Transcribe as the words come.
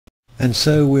And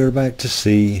so we're about to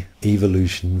see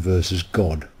Evolution versus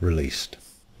God released,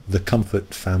 the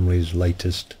Comfort family's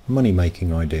latest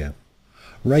money-making idea.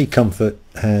 Ray Comfort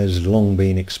has long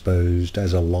been exposed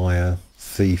as a liar,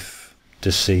 thief,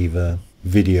 deceiver,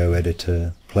 video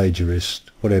editor,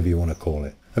 plagiarist, whatever you want to call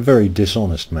it. A very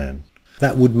dishonest man.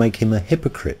 That would make him a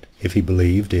hypocrite if he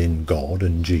believed in God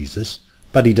and Jesus,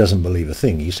 but he doesn't believe a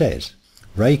thing he says.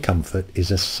 Ray Comfort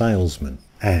is a salesman,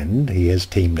 and he has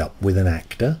teamed up with an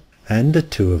actor, and the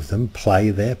two of them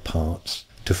play their parts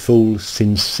to fool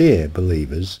sincere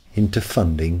believers into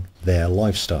funding their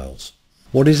lifestyles.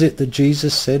 What is it that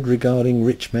Jesus said regarding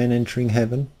rich men entering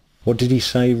heaven? What did he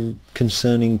say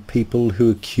concerning people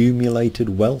who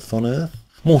accumulated wealth on earth?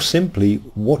 More simply,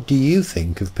 what do you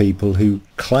think of people who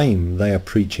claim they are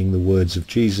preaching the words of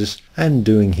Jesus and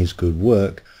doing his good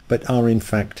work, but are in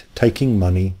fact taking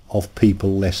money off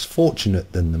people less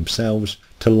fortunate than themselves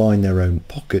to line their own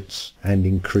pockets and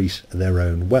increase their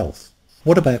own wealth?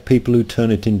 What about people who turn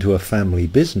it into a family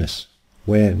business,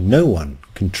 where no one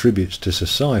contributes to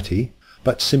society,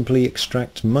 but simply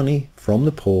extracts money from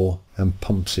the poor and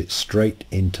pumps it straight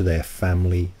into their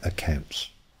family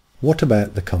accounts? What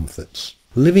about the Comforts?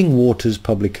 Living Waters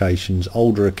Publications'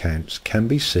 older accounts can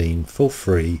be seen for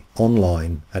free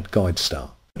online at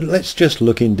GuideStar. Let's just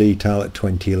look in detail at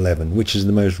 2011, which is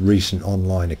the most recent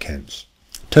online accounts.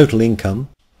 Total income?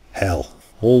 Hell,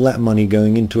 all that money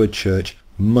going into a church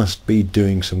must be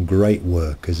doing some great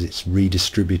work as it's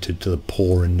redistributed to the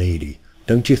poor and needy,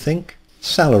 don't you think?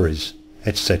 Salaries,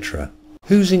 etc.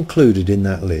 Who's included in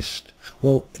that list?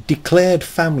 Well, declared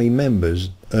family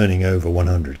members earning over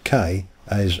 100k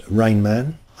as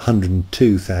Rainman,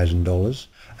 $102,000,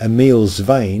 Emil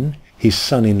Zvain, his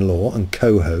son-in-law and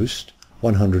co-host,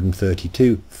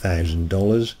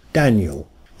 $132,000, Daniel,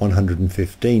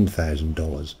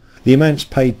 $115,000. The amounts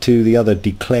paid to the other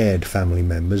declared family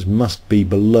members must be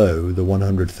below the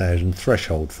 100,000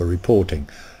 threshold for reporting,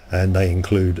 and they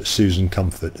include Susan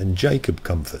Comfort and Jacob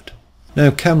Comfort.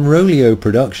 Now, Camrolio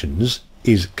Productions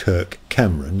is Kirk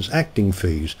Cameron's acting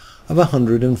fees of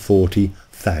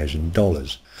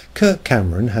 $140,000. Kirk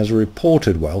Cameron has a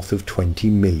reported wealth of $20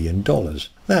 million.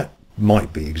 That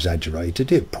might be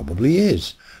exaggerated, it probably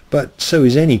is, but so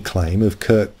is any claim of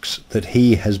Kirk's that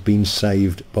he has been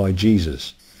saved by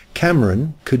Jesus.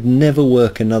 Cameron could never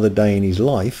work another day in his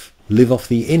life, live off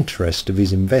the interest of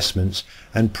his investments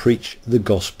and preach the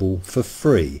gospel for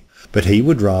free. But he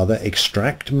would rather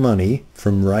extract money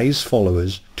from Ray's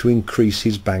followers to increase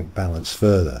his bank balance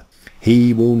further.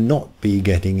 He will not be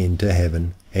getting into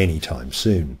heaven anytime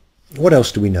soon. What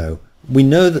else do we know? We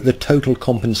know that the total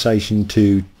compensation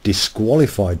to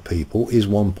disqualified people is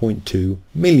 $1.2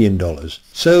 million.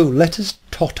 So let us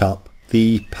tot up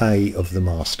the pay of the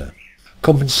master.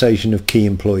 Compensation of key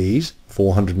employees,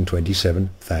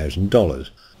 $427,000.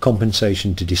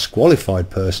 Compensation to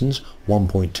disqualified persons,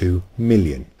 $1.2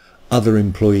 million. Other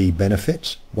employee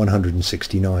benefits,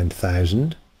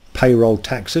 $169,000. Payroll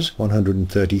taxes,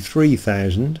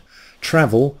 $133,000.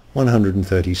 Travel,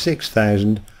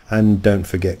 $136,000. And don't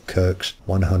forget Kirk's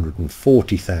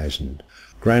 $140,000.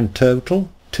 Grand total,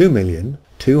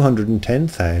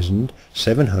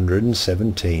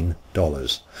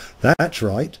 $2,210,717. That's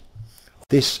right.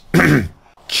 This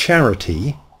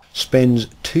charity spends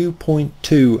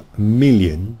 $2.2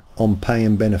 million on pay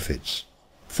and benefits,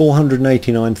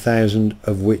 $489,000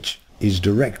 of which is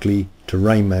directly to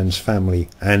Rainman's family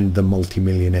and the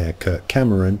multimillionaire Kirk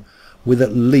Cameron, with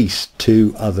at least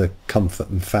 2 other Comfort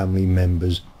and family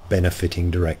members benefiting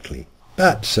directly.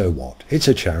 But so what? It's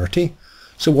a charity.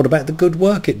 So what about the good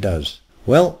work it does?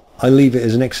 Well, I leave it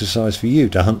as an exercise for you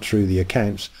to hunt through the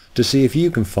accounts to see if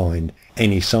you can find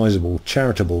any sizable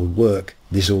charitable work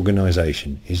this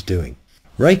organisation is doing.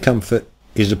 Ray Comfort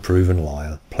is a proven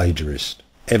liar, plagiarist,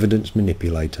 evidence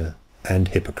manipulator and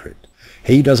hypocrite.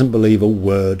 He doesn't believe a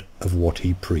word of what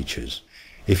he preaches.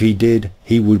 If he did,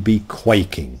 he would be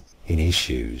quaking in his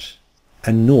shoes.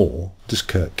 And nor does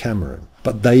Kirk Cameron.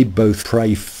 But they both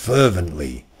pray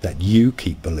fervently that you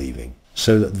keep believing,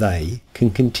 so that they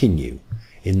can continue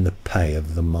in the pay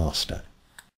of the master.